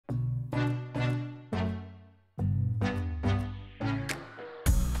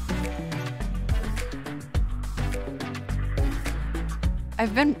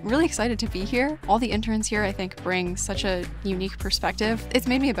I've been really excited to be here. All the interns here, I think, bring such a unique perspective. It's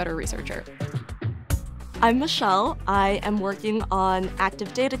made me a better researcher. I'm Michelle. I am working on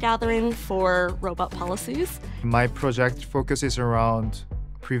active data gathering for robot policies. My project focuses around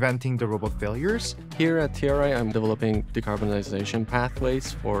preventing the robot failures. Here at TRI, I'm developing decarbonization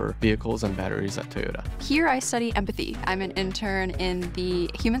pathways for vehicles and batteries at Toyota. Here I study empathy. I'm an intern in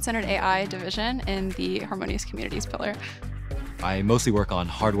the Human-Centered AI division in the Harmonious Communities pillar. I mostly work on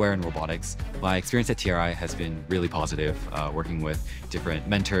hardware and robotics. My experience at TRI has been really positive, working with different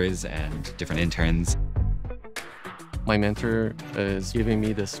mentors and different interns. My mentor is giving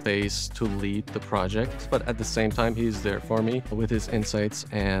me the space to lead the project, but at the same time, he's there for me with his insights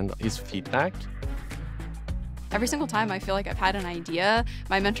and his feedback. Every single time I feel like I've had an idea,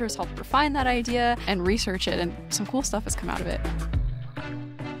 my mentors help refine that idea and research it, and some cool stuff has come out of it.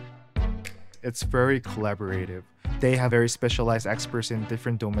 It's very collaborative. They have very specialized experts in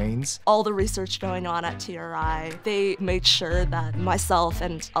different domains. All the research going on at TRI, they made sure that myself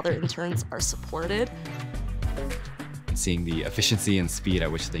and other interns are supported. Seeing the efficiency and speed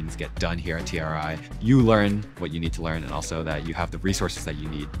at which things get done here at TRI, you learn what you need to learn, and also that you have the resources that you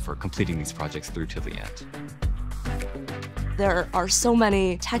need for completing these projects through to the end. There are so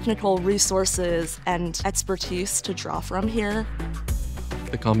many technical resources and expertise to draw from here.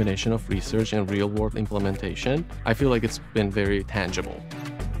 The combination of research and real-world implementation, I feel like it's been very tangible.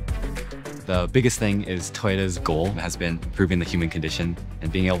 The biggest thing is Toyota's goal has been improving the human condition,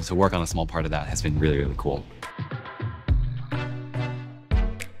 and being able to work on a small part of that has been really, really cool.